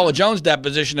in the Paula Jones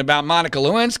deposition about Monica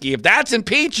Lewinsky, if that's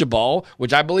impeachable,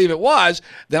 which I believe it was,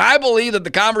 then I believe that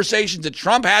the conversations that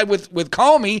Trump had with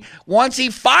Comey, once he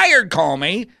fired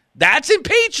Comey, that's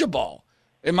impeachable.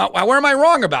 Where am I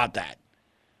wrong about that?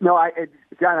 No,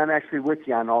 John, I'm actually with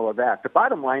you on all of that. The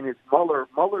bottom line is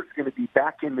Mueller's going to be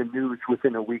back in the news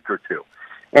within a week or two.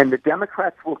 And the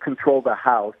Democrats will control the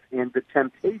House, and the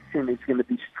temptation is going to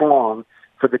be strong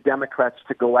for the Democrats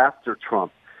to go after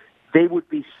Trump. They would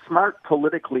be smart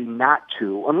politically not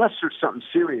to, unless there's something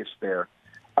serious there.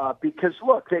 Because,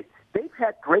 look, they've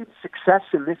had great success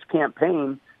in this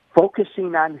campaign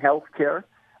focusing on health care.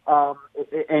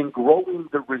 And growing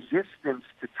the resistance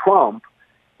to Trump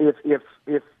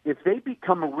if they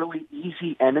become a really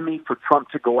easy enemy for Trump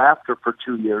to go after for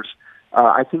 2 years,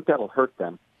 I think that'll hurt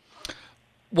them.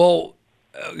 Well,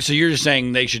 so you're just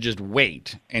saying they should just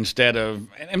wait instead of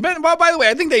 – and by the way,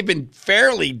 I think they've been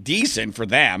fairly decent for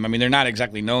them. I mean, they're not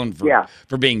exactly known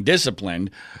for being disciplined.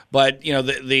 But, you know,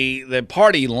 the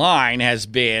party line has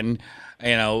been,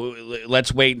 you know,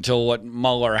 let's wait until what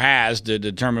Mueller has to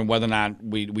determine whether or not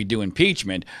we do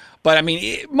impeachment. But, I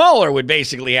mean, Mueller would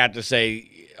basically have to say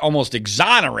almost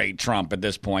exonerate Trump at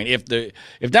this point.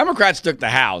 If Democrats took the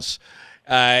House –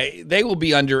 they will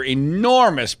be under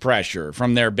enormous pressure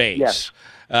from their base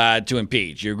to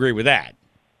impeach. You agree with that?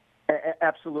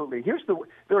 Absolutely.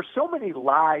 There are so many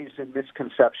lies and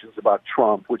misconceptions about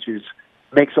Trump, which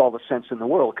makes all the sense in the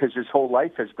world because his whole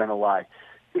life has been a lie.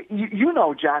 You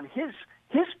know, John,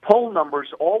 his poll numbers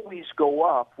always go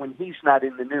up when he's not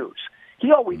in the news.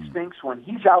 He always thinks when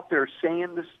he's out there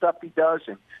saying the stuff he does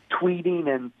and tweeting,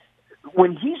 and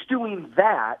when he's doing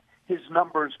that, his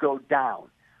numbers go down.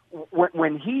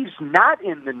 When he's not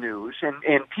in the news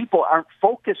and people aren't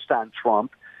focused on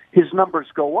Trump, his numbers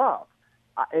go up.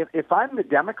 If I'm the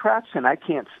Democrats, and I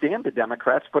can't stand the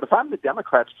Democrats, but if I'm the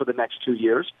Democrats for the next 2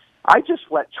 years, I just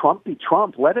let Trump be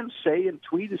Trump. Let him say and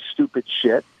tweet his stupid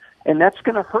shit, and that's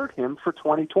going to hurt him for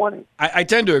 2020. I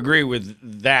tend to agree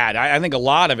with that. I think a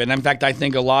lot of it, and in fact, I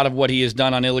think a lot of what he has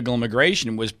done on illegal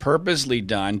immigration was purposely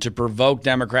done to provoke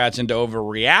Democrats into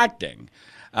overreacting.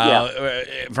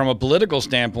 From a political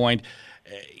standpoint,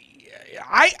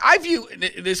 I view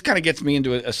this kind of gets me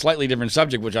into a slightly different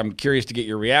subject, which I'm curious to get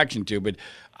your reaction to. But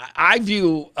I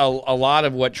view a lot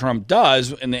of what Trump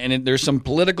does, and there's some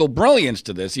political brilliance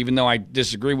to this, even though I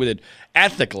disagree with it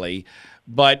ethically.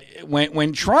 But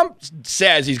when Trump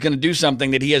says he's going to do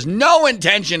something that he has no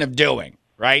intention of doing,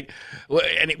 right?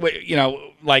 And you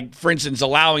know, like for instance,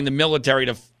 allowing the military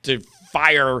to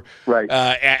fire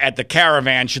at the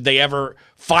caravan should they ever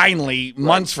finally,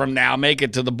 months from now, make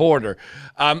it to the border.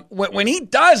 When he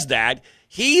does that,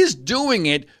 he is doing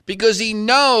it because he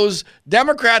knows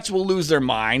Democrats will lose their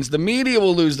minds, the media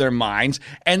will lose their minds,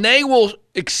 and they will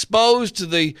expose to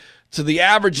the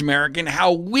average American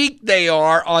how weak they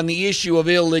are on the issue of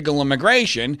illegal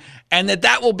immigration, and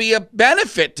that will be a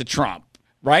benefit to Trump,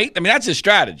 right? I mean, that's his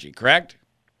strategy, correct?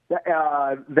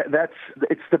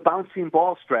 It's the bouncing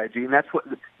ball strategy, and that's what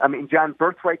I mean. John,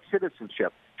 birthright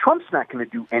citizenship. Trump's not going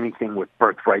to do anything with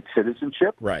birthright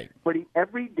citizenship, right? But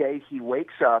every day he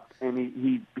wakes up and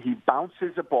he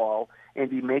bounces a ball,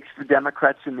 and he makes the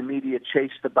Democrats and the media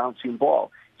chase the bouncing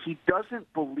ball. He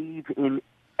doesn't believe in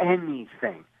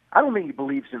anything. I don't think he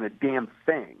believes in a damn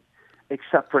thing,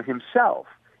 except for himself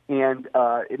and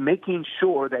making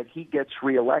sure that he gets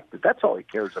reelected. That's all he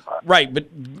cares about. Right, but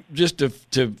just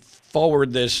to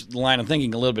forward this line of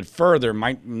thinking a little bit further,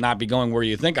 might not be going where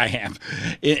you think I am,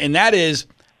 and that is,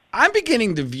 I'm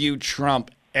beginning to view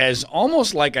Trump as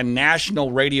almost like a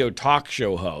national radio talk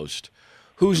show host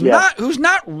who's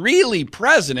not really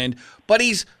president, but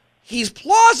he's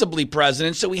plausibly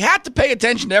president, so we have to pay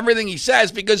attention to everything he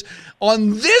says because on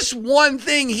this one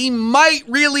thing, he might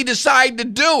really decide to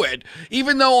do it,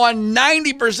 even though on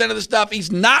 90% of the stuff,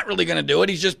 he's not really going to do it.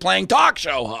 He's just playing talk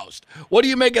show host. What do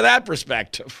you make of that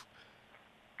perspective?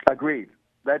 Agreed.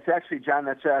 That's actually, John,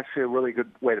 that's actually a really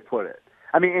good way to put it.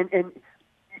 I mean, and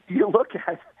you look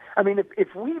at, I mean,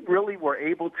 if we really were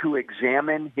able to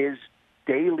examine his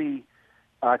daily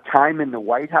time in the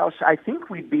White House, I think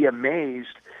we'd be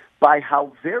amazed by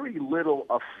how very little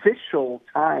official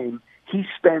time he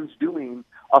spends doing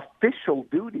official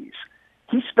duties.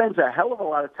 He spends a hell of a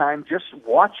lot of time just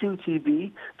watching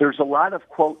TV. There's a lot of,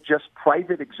 quote, just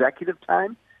private executive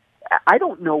time. I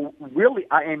don't know really,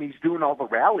 and he's doing all the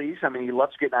rallies. I mean, he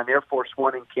loves getting on Air Force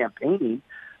One and campaigning.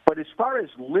 But as far as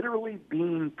literally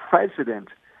being president,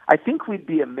 I think we'd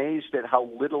be amazed at how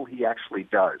little he actually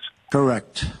does.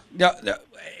 Correct. No,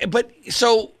 but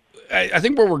so I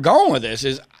think where we're going with this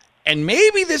is, and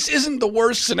maybe this isn't the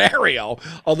worst scenario,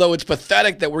 although it's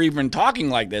pathetic that we're even talking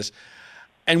like this.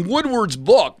 And Woodward's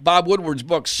book, Bob Woodward's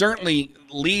book, certainly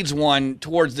leads one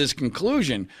towards this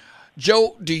conclusion.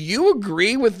 Joe, do you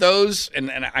agree with those,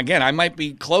 and again, I might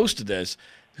be close to this,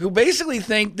 who basically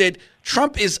think that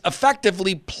Trump is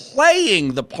effectively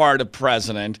playing the part of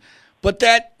president, but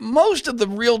that most of the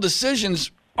real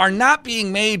decisions are not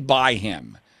being made by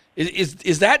him?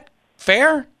 Is that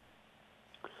fair?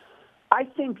 I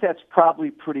think that's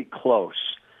probably pretty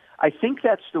close. I think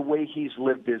that's the way he's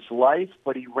lived his life,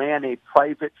 but he ran a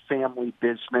private family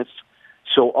business,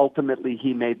 so ultimately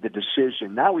he made the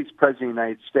decision. Now he's president of the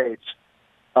United States.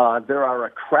 There are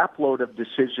a crapload of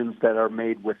decisions that are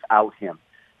made without him.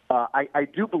 I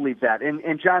do believe that.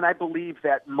 And, John, I believe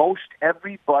that most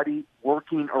everybody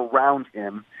working around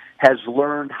him has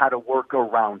learned how to work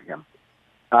around him.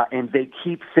 And they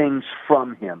keep things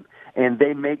from him. And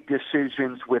they make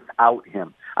decisions without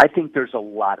him. I think there's a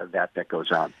lot of that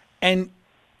goes on. And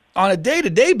on a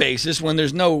day-to-day basis, when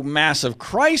there's no massive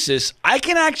crisis, I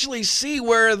can actually see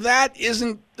where that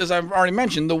isn't, as I've already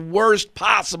mentioned, the worst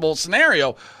possible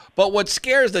scenario. But what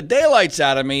scares the daylights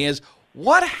out of me is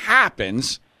what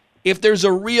happens if there's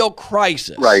a real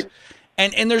crisis. Right.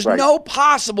 And there's no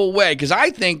possible way, because I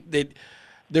think that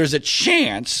there's a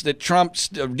chance that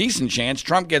a decent chance,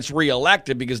 Trump gets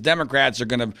reelected because Democrats are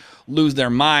going to lose their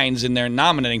minds in their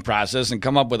nominating process and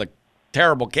come up with a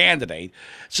terrible candidate.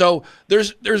 So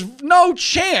there's no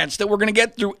chance that we're going to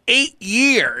get through 8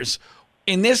 years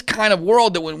in this kind of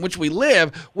world in which we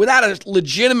live without a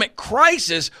legitimate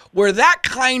crisis where that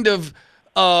kind of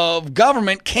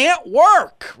government can't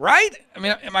work, right? I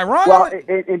mean, am I wrong? Well,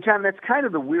 and John, that's kind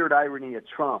of the weird irony of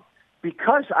Trump.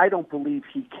 Because I don't believe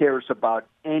he cares about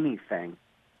anything,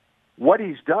 what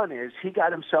he's done is he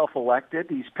got himself elected.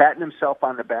 He's patting himself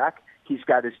on the back. He's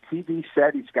got his TV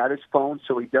set. He's got his phone,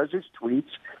 so he does his tweets.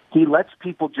 He lets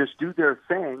people just do their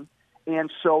thing.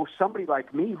 And so somebody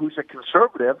like me, who's a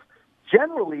conservative,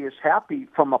 generally is happy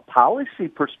from a policy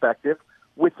perspective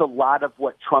with a lot of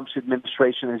what Trump's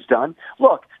administration has done.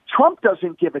 Look, Trump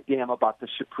doesn't give a damn about the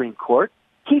Supreme Court.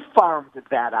 He farmed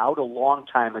that out a long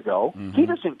time ago. Mm-hmm. He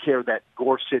doesn't care that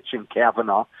Gorsuch and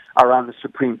Kavanaugh are on the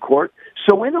Supreme Court.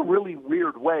 So in a really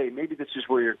weird way, maybe this is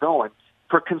where you're going,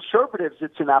 for conservatives,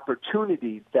 it's an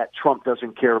opportunity that Trump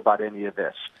doesn't care about any of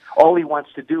this. All he wants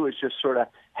to do is just sort of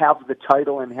have the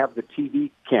title and have the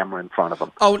TV camera in front of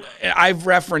him. Oh, I've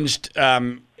referenced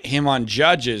him on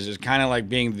Judges as kind of like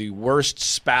being the worst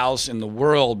spouse in the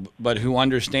world, but who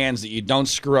understands that you don't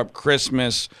screw up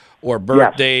Christmas or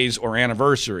birthdays or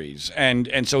anniversaries,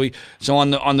 and so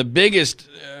on the biggest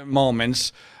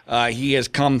moments, he has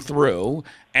come through,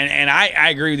 and I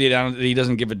agree with you that he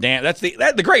doesn't give a damn. That's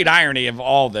the great irony of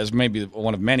all this, maybe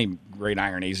one of many great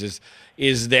ironies,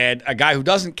 is that a guy who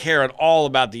doesn't care at all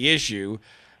about the issue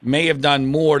may have done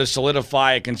more to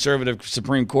solidify a conservative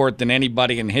Supreme Court than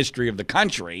anybody in the history of the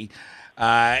country.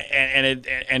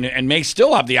 And may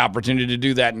still have the opportunity to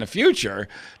do that in the future,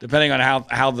 depending on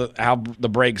how the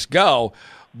breaks go.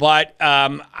 But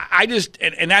I just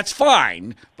and that's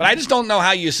fine. But I just don't know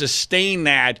how you sustain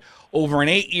that over an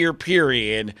 8-year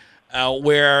period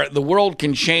where the world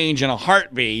can change in a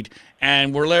heartbeat,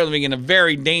 and we're living in a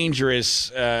very dangerous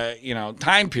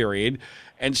time period.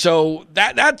 And so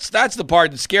that's the part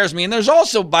that scares me. And there's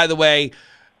also, by the way,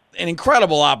 an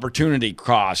incredible opportunity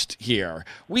cost here.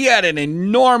 We had an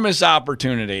enormous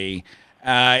opportunity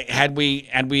had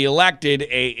we elected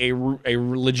a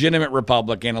legitimate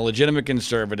Republican, a legitimate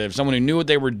conservative, someone who knew what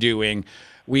they were doing.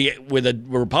 With a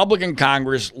Republican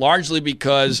Congress, largely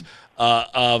because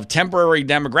of temporary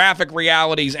demographic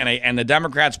realities and the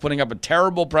Democrats putting up a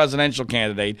terrible presidential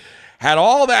candidate. Had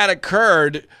all that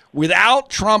occurred without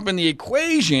Trump in the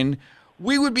equation,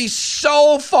 we would be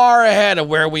so far ahead of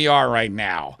where we are right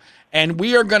now. And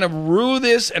we are going to rue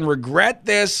this and regret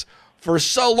this for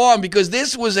so long because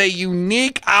this was a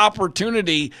unique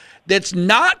opportunity that's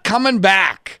not coming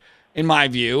back, in my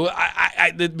view,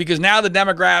 because now the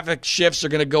demographic shifts are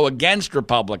going to go against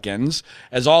Republicans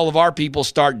as all of our people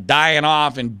start dying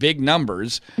off in big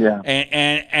numbers. Yeah.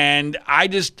 And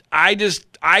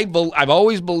I've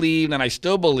always believed, and I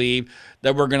still believe,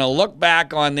 that we're going to look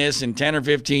back on this in 10 or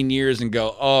 15 years and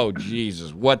go, oh,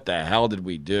 Jesus, what the hell did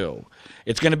we do?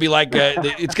 It's going to be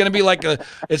it's going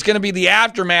to be the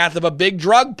aftermath of a big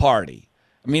drug party.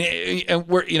 I mean,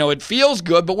 it feels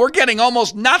good, but we're getting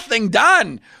almost nothing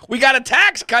done. We got a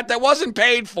tax cut that wasn't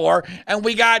paid for, and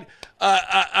we got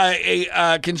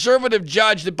a conservative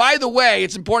judge that, by the way,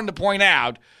 it's important to point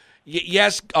out,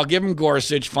 yes, I'll give him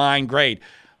Gorsuch, fine, great.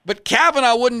 But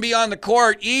Kavanaugh wouldn't be on the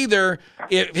court either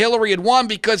if Hillary had won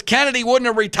because Kennedy wouldn't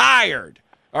have retired.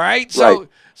 All right? Right.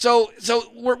 So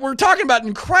we're talking about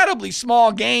incredibly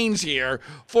small gains here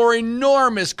for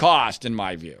enormous cost, in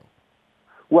my view.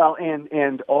 Well,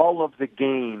 and all of the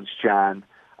gains, John,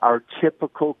 are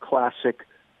typical classic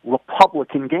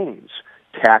Republican gains.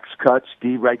 Tax cuts,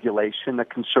 deregulation, a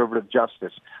conservative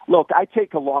justice. Look, I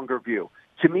take a longer view.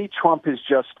 To me, Trump is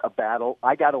just a battle.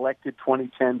 I got elected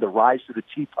 2010, the rise of the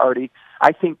Tea Party.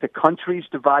 I think the country's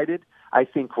divided. I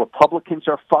think Republicans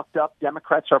are fucked up.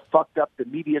 Democrats are fucked up. The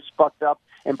media's fucked up.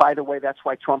 And by the way, that's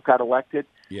why Trump got elected.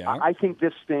 Yeah. I think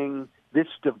this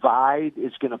divide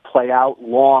is going to play out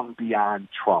long beyond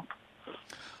Trump.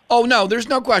 Oh, no, there's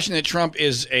no question that Trump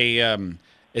is a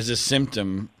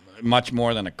symptom, much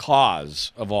more than a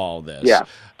cause of all this. Yeah.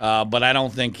 But I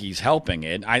don't think he's helping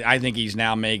it. I think he's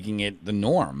now making it the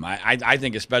norm. I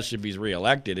think especially if he's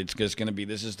reelected, it's just going to be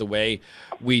this is the way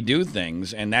we do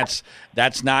things, and that's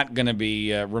not going to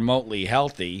be remotely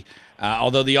healthy.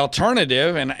 Although the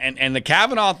alternative, and the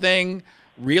Kavanaugh thing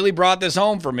really brought this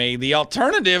home for me, the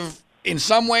alternative in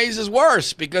some ways is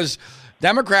worse because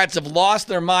Democrats have lost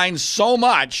their minds so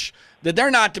much that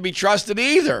they're not to be trusted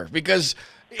either. Because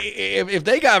if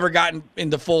they ever gotten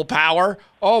into full power,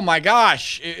 oh my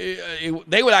gosh,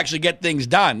 they would actually get things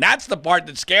done. That's the part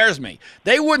that scares me.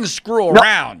 They wouldn't screw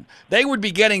around. They would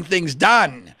be getting things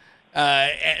done.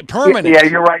 Permanent. Yeah,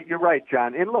 you're right,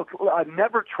 John. And look,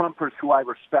 never Trumpers who I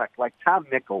respect, like Tom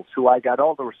Nichols, who I got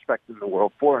all the respect in the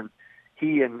world for, and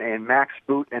he and Max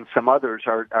Boot and some others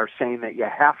are saying that you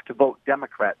have to vote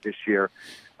Democrat this year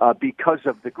because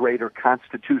of the greater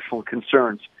constitutional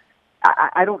concerns.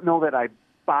 I don't know that I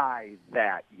buy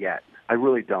that yet. I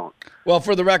really don't. Well,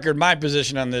 for the record, my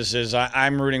position on this is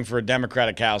I'm rooting for a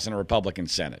Democratic House and a Republican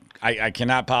Senate. I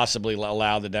cannot possibly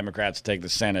allow the Democrats to take the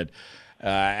Senate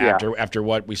after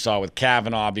what we saw with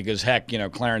Kavanaugh, because heck,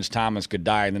 Clarence Thomas could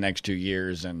die in the next 2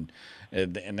 years, and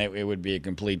it would be a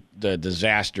complete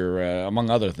disaster, among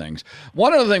other things.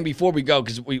 One other thing before we go,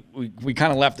 because we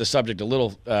kind of left the subject a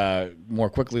little more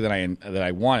quickly than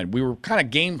I wanted. We were kind of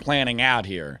game planning out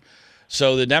here.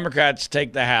 So the Democrats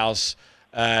take the House.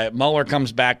 Mueller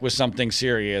comes back with something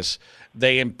serious.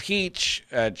 They impeach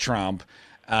Trump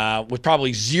with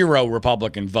probably 0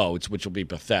 Republican votes, which will be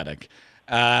pathetic.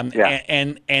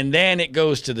 And then it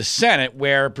goes to the Senate,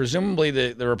 where presumably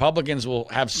the Republicans will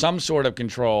have some sort of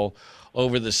control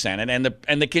over the Senate.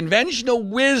 And the conventional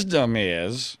wisdom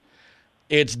is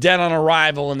it's dead on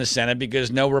arrival in the Senate because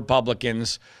no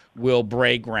Republicans will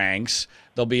break ranks.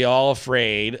 They'll be all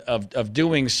afraid of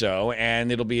doing so,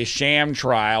 and it'll be a sham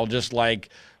trial, just like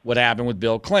what happened with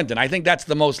Bill Clinton. I think that's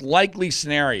the most likely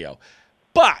scenario.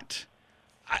 But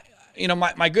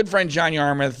my good friend John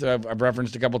Yarmuth, I've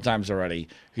referenced a couple times already.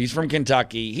 He's from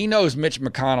Kentucky. He knows Mitch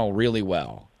McConnell really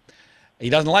well. He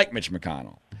doesn't like Mitch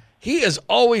McConnell. He has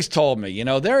always told me,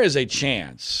 there is a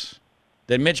chance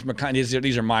that Mitch McConnell,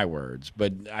 these are my words,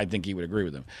 but I think he would agree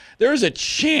with them. There is a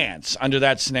chance under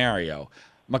that scenario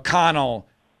McConnell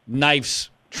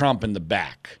knifes Trump in the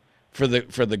back for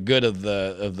the good of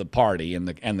the party and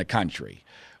the country.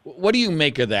 What do you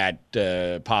make of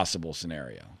that possible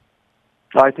scenario?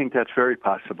 I think that's very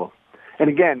possible. And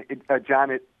again,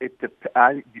 John,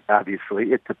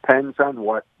 obviously it depends on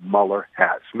what Mueller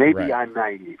has. Maybe right. I'm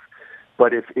naive,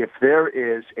 but if there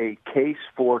is a case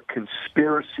for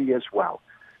conspiracy as well,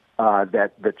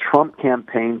 that the Trump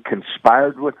campaign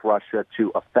conspired with Russia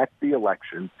to affect the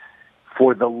election,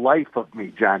 for the life of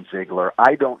me, John Ziegler,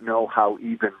 I don't know how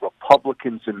even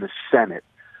Republicans in the Senate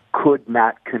could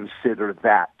not consider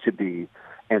that to be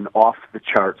an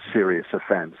off-the-chart serious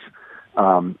offense.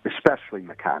 Especially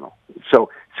McConnell. So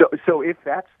if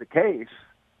that's the case,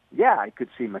 yeah, I could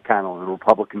see McConnell and the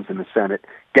Republicans in the Senate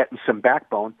getting some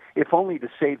backbone, if only to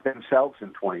save themselves in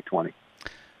 2020.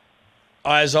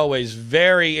 As always,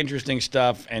 very interesting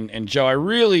stuff. And Joe, I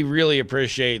really, really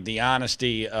appreciate the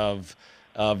honesty of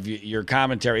your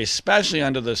commentary, especially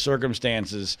under the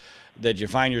circumstances that you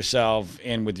find yourself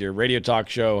in with your radio talk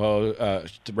show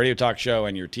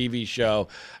and your TV show.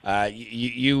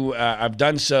 You have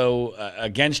done so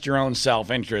against your own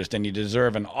self-interest, and you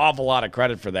deserve an awful lot of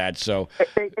credit for that. So,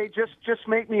 hey, just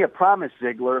make me a promise,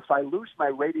 Ziegler. If I lose my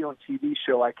radio and TV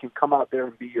show, I can come out there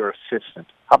and be your assistant.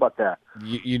 How about that?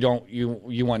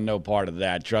 You want no part of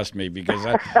that. Trust me,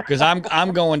 because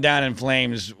I'm going down in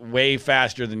flames way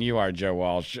faster than you are, Joe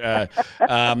Walsh.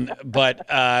 But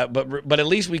at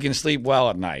least we can sleep well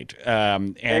at night.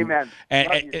 Amen.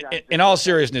 And in all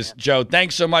seriousness, Joe,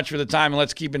 thanks so much for the time, and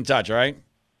let's keep in touch. All right.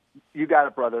 You got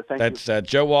it, brother. Thank you. That's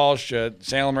Joe Walsh,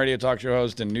 Salem radio talk show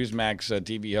host and Newsmax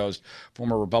TV host,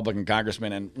 former Republican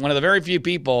congressman, and one of the very few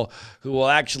people who will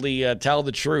actually tell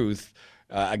the truth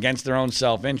against their own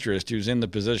self-interest, who's in the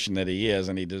position that he is,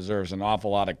 and he deserves an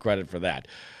awful lot of credit for that.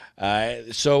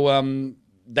 There's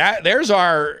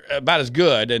our about as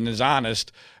good and as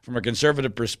honest from a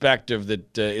conservative perspective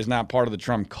that is not part of the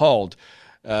Trump cult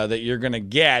that you're going to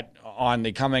get on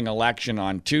the coming election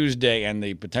on Tuesday and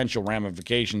the potential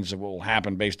ramifications of what will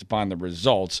happen based upon the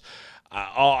results.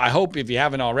 I hope if you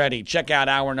haven't already, check out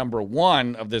hour number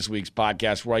 1 of this week's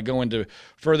podcast, where I go into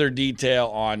further detail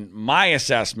on my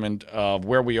assessment of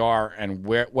where we are and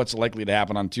what's likely to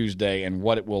happen on Tuesday and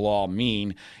what it will all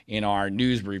mean in our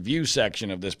news review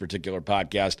section of this particular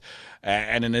podcast.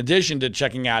 And in addition to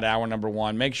checking out hour number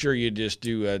 1, make sure you just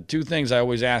do 2 things I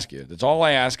always ask you. That's all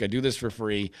I ask. I do this for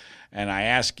free, and I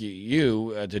ask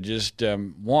you to just,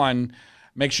 1,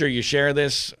 make sure you share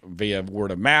this via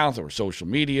word of mouth or social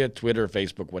media, Twitter,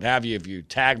 Facebook, what have you. If you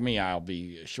tag me, I'll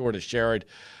be sure to share it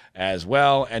as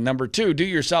well. And number 2, do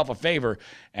yourself a favor.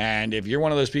 And if you're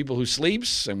one of those people who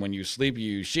sleeps, and when you sleep, you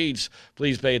use sheets,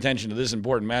 please pay attention to this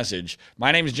important message.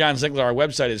 My name is John Ziegler. Our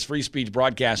website is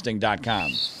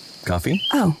freespeechbroadcasting.com. Coffee?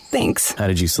 Oh, thanks. How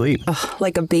did you sleep? Ugh,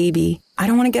 like a baby. I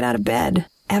don't want to get out of bed.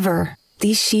 Ever.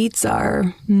 These sheets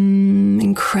are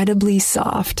incredibly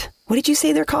soft. What did you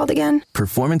say they're called again?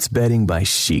 Performance bedding by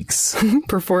Sheets.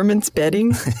 Performance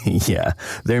bedding? Yeah,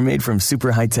 they're made from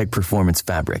super high-tech performance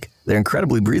fabric. They're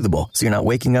incredibly breathable, so you're not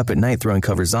waking up at night throwing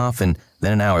covers off and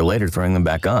then an hour later throwing them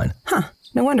back on. Huh,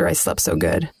 no wonder I slept so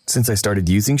good. Since I started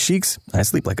using Sheets, I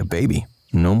sleep like a baby.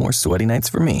 No more sweaty nights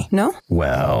for me. No?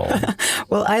 Well...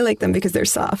 Well, I like them because they're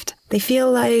soft. They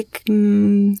feel like,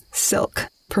 silk.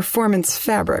 Performance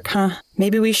fabric, huh?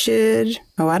 Maybe we should,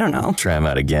 I don't know. Try them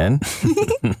out again?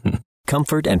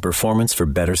 Comfort and performance for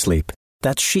better sleep.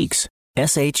 That's Sheets.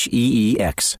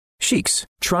 SHEEX. Sheets.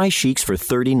 Try Sheets for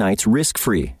 30 nights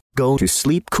risk-free. Go to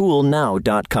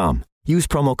sleepcoolnow.com. Use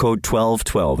promo code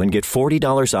 1212 and get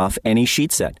 $40 off any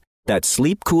sheet set. That's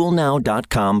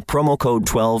sleepcoolnow.com, promo code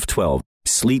 1212.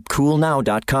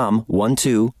 Sleepcoolnow.com,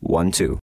 1212.